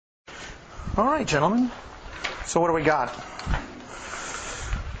All right, gentlemen. So what do we got?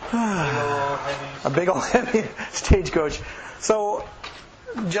 A big old heavy stagecoach. So,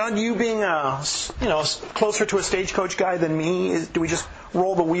 John, you being closer to a stagecoach guy than me, do we just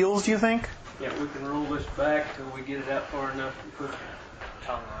roll the wheels? Do you think? Yeah, we can roll this back till we get it out far enough and put the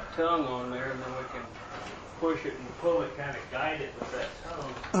tongue on there, and then we can push it and pull it, kind of guide it with that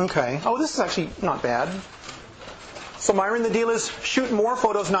tongue. Okay. Oh, this is actually not bad. So, Myron, the deal is shoot more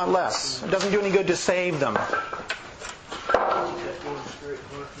photos, not less. It doesn't do any good to save them.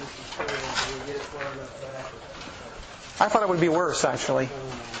 I thought it would be worse, actually.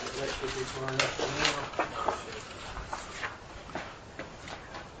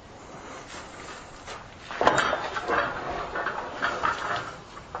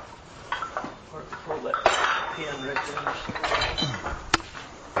 Pull that pin right there.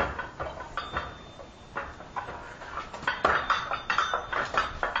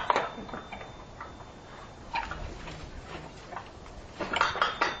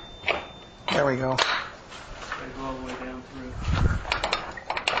 There we go. They go all the way down through.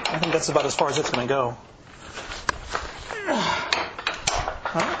 I think that's about as far as it's going to go.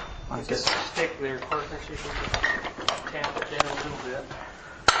 Huh? I guess. Stick there, partner, so you can tap it down a little bit.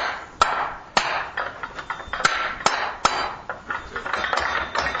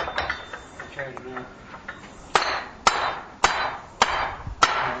 Try it again.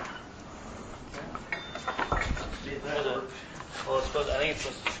 Well, I think it's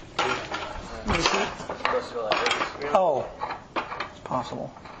supposed to. It's supposed to go like this. Oh, it's possible.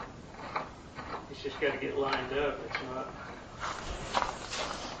 It's just got to get lined up. It's not.